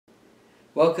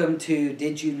Welcome to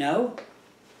Did You Know?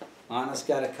 Anna's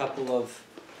got a couple of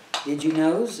Did You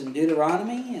Knows in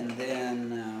Deuteronomy, and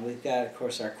then we've got, of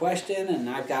course, our question, and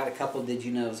I've got a couple Did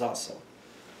You Knows also.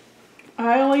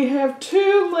 I only have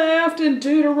 2 left in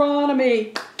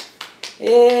Deuteronomy.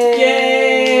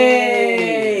 Yay!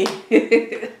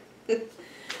 Yay!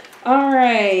 All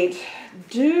right,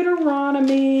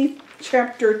 Deuteronomy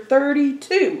chapter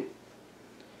 32.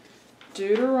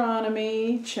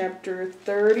 Deuteronomy chapter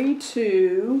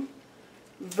 32,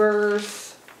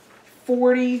 verse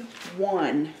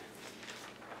 41.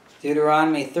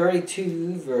 Deuteronomy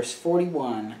 32, verse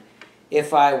 41.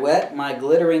 If I whet my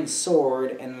glittering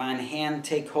sword, and mine hand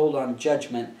take hold on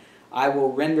judgment, I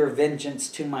will render vengeance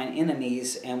to mine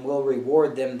enemies, and will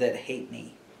reward them that hate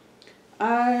me.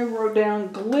 I wrote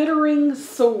down glittering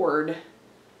sword,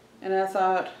 and I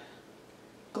thought,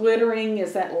 glittering,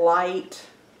 is that light?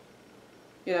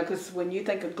 You know, because when you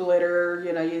think of glitter,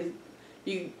 you know,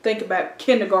 you think about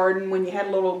kindergarten when you had a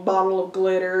little bottle of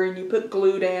glitter and you put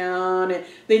glue down and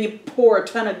then you pour a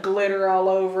ton of glitter all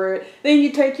over it. Then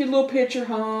you take your little picture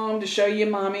home to show your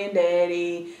mommy and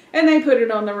daddy, and they put it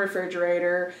on the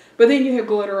refrigerator. But then you have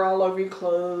glitter all over your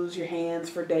clothes, your hands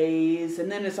for days,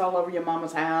 and then it's all over your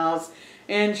mama's house,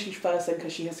 and she's fussing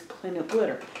because she has to clean up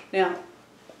glitter. Now,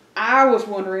 I was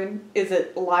wondering, is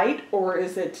it light or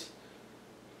is it,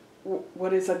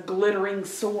 what is a glittering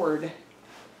sword?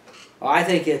 Well, I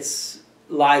think it's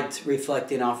light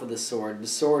reflecting off of the sword. The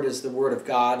sword is the word of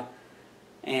God,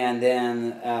 and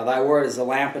then thy word is a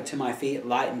lamp unto my feet,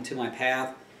 light unto my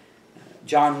path.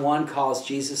 John 1 calls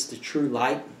Jesus the true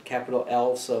light, capital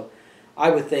L, so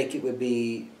I would think it would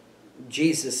be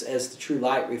Jesus as the true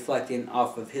light reflecting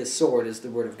off of his sword as the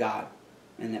word of God,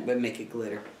 and that would make it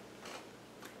glitter.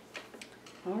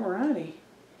 Alrighty.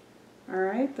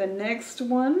 Alright, the next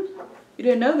one. You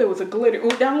didn't know there was a glitter.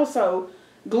 Oh, also,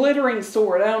 glittering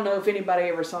sword. I don't know if anybody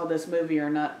ever saw this movie or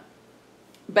not.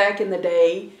 Back in the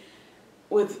day,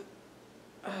 with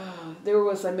there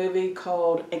was a movie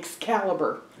called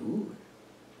Excalibur. Ooh.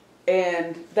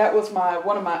 And that was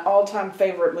one of my all-time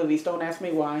favorite movies. Don't ask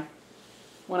me why.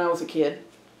 When I was a kid.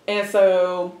 And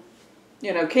so,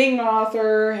 you know, King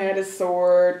Arthur had his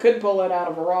sword. Couldn't pull it out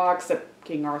of a rock, except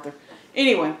King Arthur.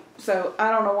 Anyway, so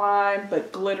I don't know why,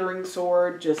 but glittering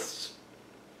sword just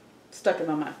stuck in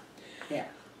my mind. Yeah.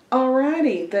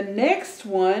 Alrighty, the next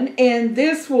one, and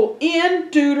this will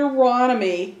end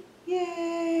Deuteronomy.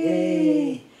 Yay!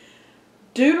 Yay!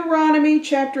 Deuteronomy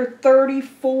chapter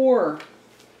 34.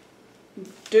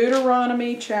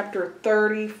 Deuteronomy chapter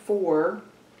 34,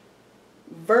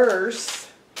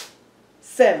 verse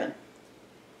 7.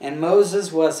 And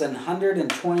Moses was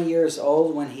 120 years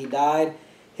old when he died.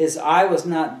 His eye was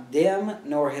not dim,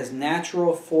 nor his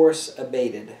natural force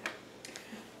abated.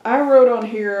 I wrote on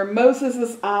here,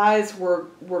 Moses' eyes were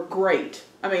great.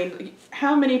 I mean,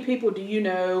 how many people do you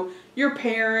know, your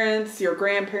parents, your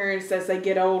grandparents, as they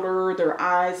get older, their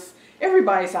eyes,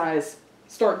 everybody's eyes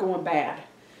start going bad.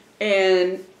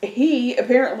 And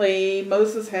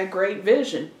Moses had great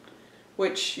vision,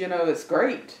 which, you know, is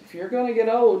great. If you're going to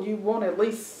get old, you want at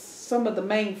least some of the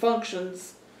main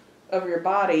functions of your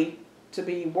body to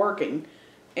be working.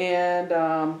 And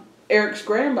Eric's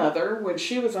grandmother, when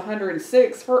she was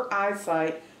 106,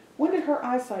 when did her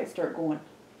eyesight start going?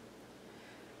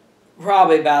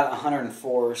 Probably about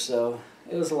 104 or so.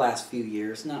 It was the last few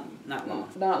years, not long.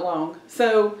 Not long.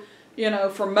 So, you know,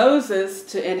 for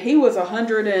Moses and he was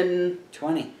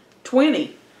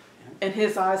 120, and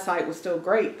his eyesight was still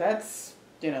great. That's,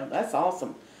 you know, that's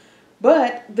awesome.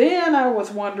 But then I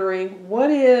was wondering,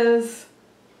 what is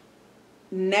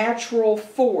natural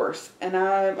force? And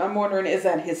I'm wondering, is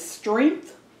that his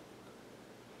strength?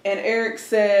 And Eric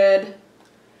said,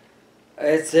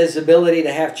 It's his ability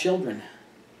to have children.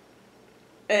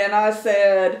 and I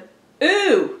said,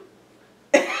 ooh.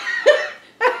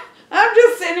 I'm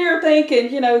just sitting here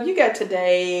thinking, you know, you got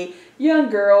today, young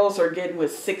girls are getting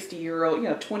with 60-year-old, you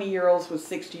know, 20-year-olds with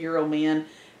 60-year-old men.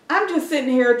 I'm just sitting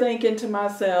here thinking to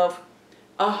myself,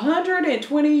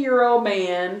 120-year-old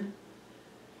man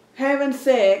having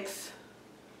sex,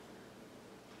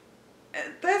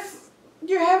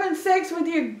 you're having sex with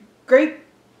your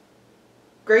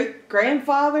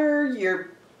great-grandfather,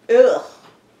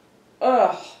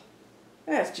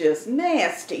 that's just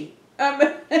nasty.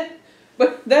 But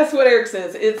that's what Eric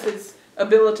says. It's his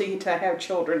ability to have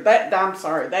children. I'm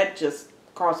sorry, that just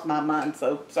crossed my mind,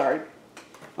 so sorry.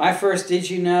 My first Did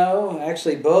You Know,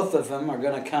 actually both of them are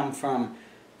going to come from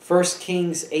 1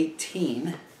 Kings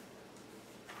 18.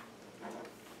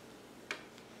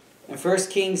 In 1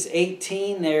 Kings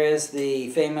 18, there is the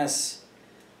famous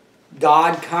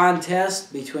God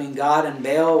contest between God and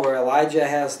Baal, where Elijah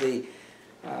has the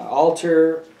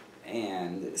altar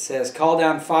and it says, call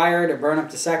down fire to burn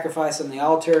up the sacrifice on the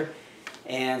altar.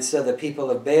 And so the people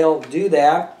of Baal do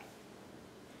that,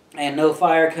 and no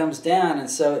fire comes down. And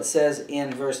so it says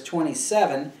in verse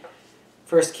 27,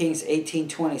 1 Kings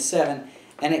 18:27,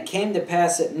 and it came to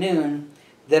pass at noon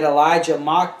that Elijah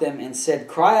mocked them and said,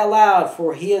 cry aloud,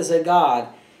 for he is a god.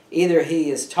 Either he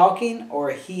is talking,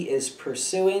 or he is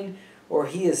pursuing, or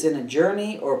he is in a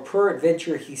journey, or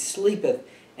peradventure he sleepeth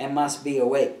and must be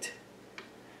awaked.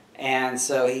 And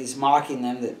so he's mocking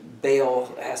them that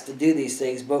Baal has to do these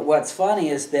things. But what's funny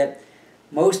is that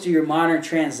most of your modern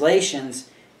translations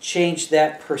change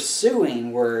that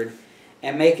pursuing word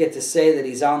and make it to say that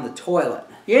he's on the toilet.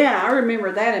 Yeah, I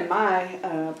remember that in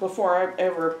my, before I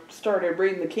ever started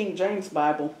reading the King James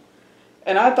Bible.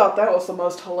 And I thought that was the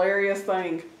most hilarious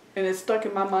thing. And it's stuck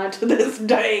in my mind to this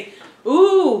day.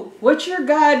 Ooh, what's your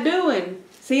guy doing?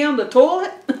 Is he on the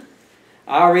toilet?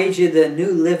 I'll read you the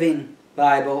New Living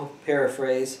Bible,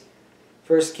 paraphrase.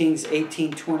 1 Kings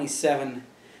 18:27.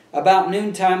 About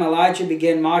noontime Elijah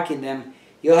began mocking them.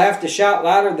 You'll have to shout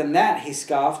louder than that, he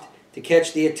scoffed, to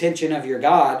catch the attention of your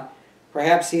God.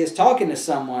 Perhaps he is talking to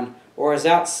someone, or is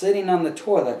out sitting on the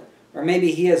toilet, or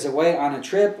maybe he is away on a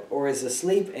trip, or is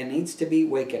asleep and needs to be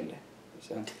wakened.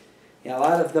 So, yeah, a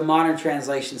lot of the modern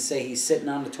translations say he's sitting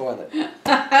on the toilet.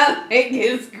 I think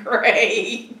it's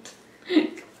great.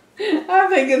 I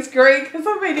think it's great because,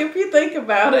 I mean, if you think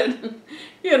about it,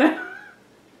 you know,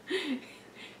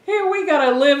 here we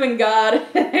got a living God,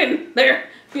 and there,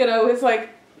 you know, it's like,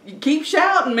 you keep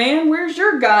shouting, man, where's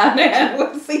your God at?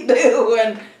 What's he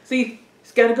doing? See,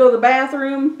 he's got to go to the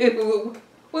bathroom.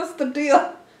 What's the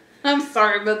deal? I'm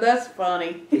sorry, but that's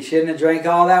funny. He shouldn't have drank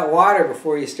all that water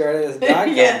before you started his dog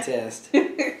contest.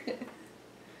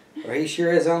 Or he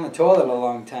sure is on the toilet a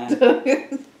long time.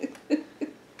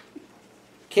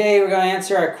 Okay, we're going to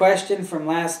answer our question from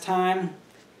last time.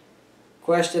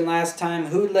 Question last time,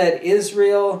 who led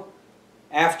Israel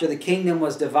after the kingdom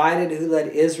was divided? Who led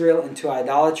Israel into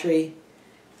idolatry?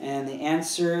 And the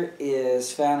answer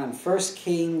is found in 1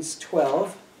 Kings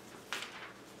 12.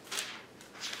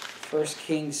 1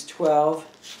 Kings 12,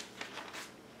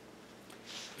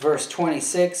 verse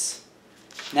 26.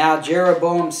 Now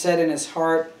Jeroboam said in his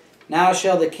heart, now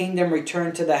shall the kingdom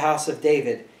return to the house of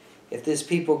David. If this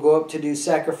people go up to do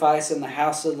sacrifice in the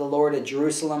house of the Lord at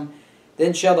Jerusalem,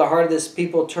 then shall the heart of this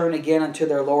people turn again unto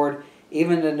their Lord,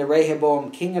 even unto Rehoboam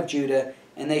king of Judah,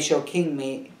 and they shall kill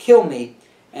me,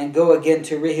 and go again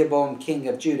to Rehoboam king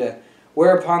of Judah.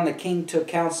 Whereupon the king took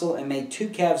counsel, and made 2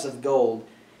 calves of gold,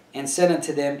 and said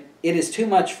unto them, it is too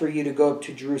much for you to go up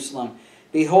to Jerusalem.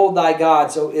 Behold thy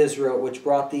gods, O Israel, which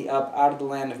brought thee up out of the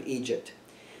land of Egypt.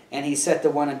 And he set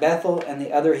the one in Bethel, and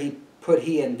the other he put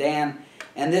in Dan.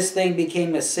 And this thing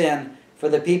became a sin, for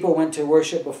the people went to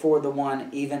worship before the one,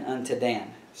 even unto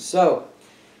Dan. So,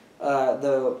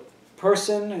 the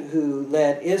person who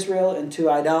led Israel into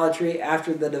idolatry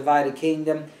after the divided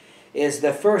kingdom is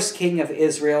the first king of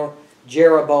Israel,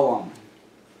 Jeroboam.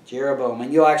 Jeroboam.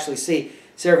 And you'll actually see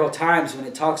several times when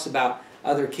it talks about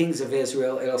other kings of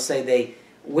Israel, it'll say they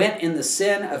went in the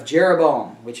sin of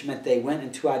Jeroboam, which meant they went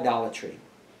into idolatry.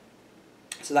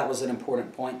 So that was an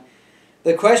important point.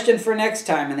 The question for next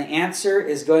time, and the answer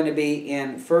is going to be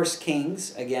in 1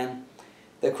 Kings again.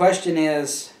 The question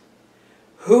is,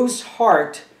 whose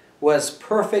heart was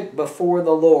perfect before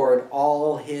the Lord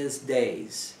all his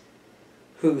days?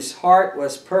 Whose heart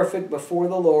was perfect before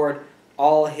the Lord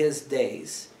all his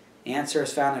days? The answer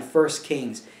is found in 1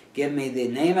 Kings. Give me the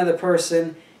name of the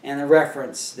person and the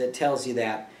reference that tells you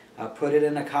that. I'll put it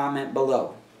in a comment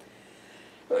below.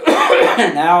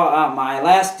 Now, my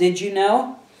last did you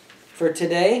know for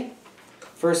today,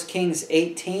 1 Kings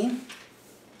 18.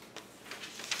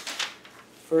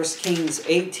 1 Kings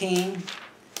 18.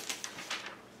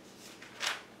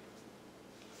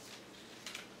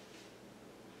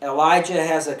 Elijah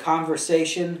has a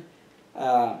conversation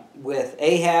with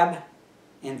Ahab.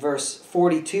 In verse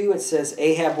 42 it says,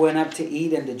 Ahab went up to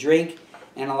eat and to drink,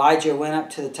 and Elijah went up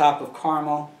to the top of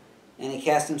Carmel, and he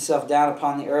cast himself down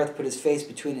upon the earth, put his face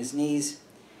between his knees.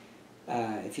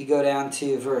 If you go down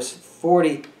to verse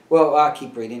 40, well, I'll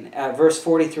keep reading. Verse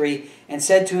 43, and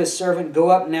said to his servant, go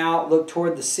up now, look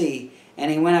toward the sea. And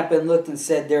he went up and looked and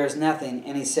said, there is nothing.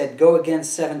 And he said, go again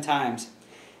 7 times.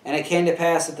 And it came to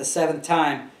pass at the 7th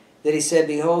time that he said,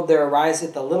 behold, there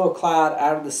ariseth a little cloud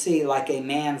out of the sea like a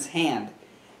man's hand.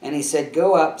 And he said,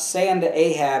 go up, say unto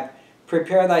Ahab,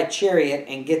 prepare thy chariot,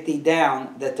 and get thee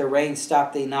down, that the rain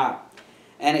stop thee not.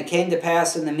 And it came to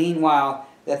pass in the meanwhile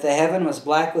that the heaven was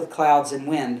black with clouds and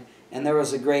wind, and there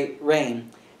was a great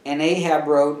rain. and Ahab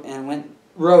rode and went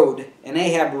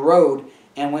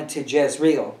to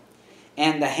Jezreel.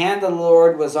 And the hand of the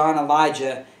Lord was on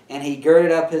Elijah, and he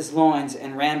girded up his loins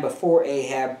and ran before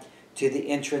Ahab to the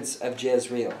entrance of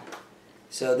Jezreel.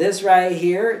 So this right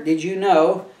here, did you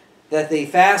know that the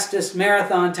fastest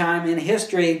marathon time in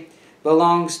history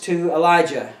belongs to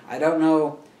Elijah? I don't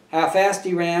know how fast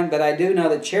he ran, but I do know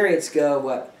that chariots go,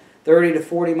 what, 30 to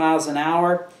 40 miles an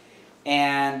hour.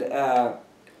 And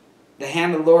the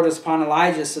hand of the Lord was upon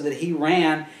Elijah so that he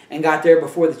ran and got there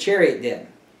before the chariot did.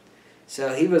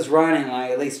 So he was running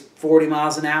like at least 40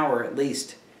 miles an hour at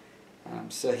least.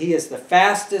 So he is the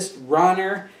fastest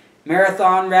runner.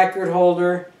 Marathon record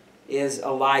holder is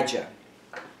Elijah.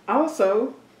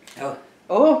 Also,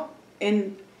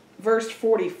 in verse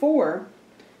 44,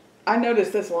 I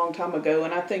noticed this a long time ago,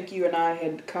 and I think you and I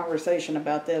had a conversation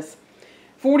about this.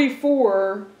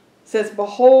 44 says,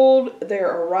 "Behold,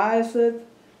 there ariseth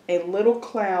a little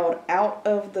cloud out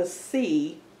of the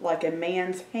sea like a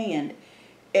man's hand."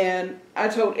 And I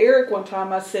told Eric one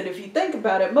time, I said, if you think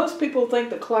about it, most people think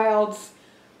the clouds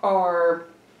are,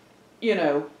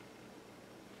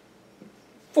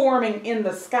 forming in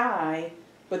the sky.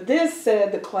 But this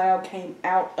said the cloud came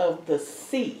out of the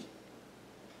sea.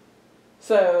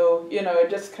 So, it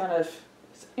just kind of,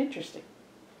 it's interesting.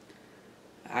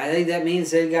 I think that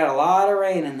means they've got a lot of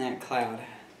rain in that cloud.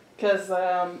 Because,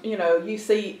 you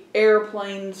see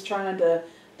airplanes trying to,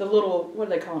 the little, what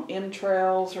do they call them,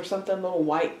 entrails or something, little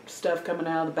white stuff coming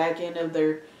out of the back end of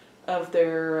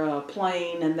their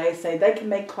plane, and they say they can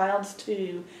make clouds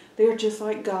too. They're just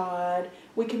like God.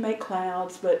 We can make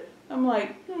clouds, but I'm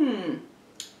like,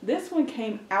 this one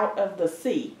came out of the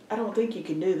sea. I don't think you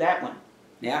can do that one.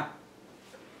 Yeah.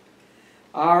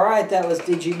 All right, that was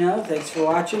Did You Know? Thanks for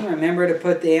watching. Remember to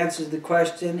put the answer to the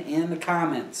question in the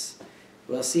comments.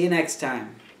 We'll see you next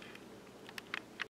time.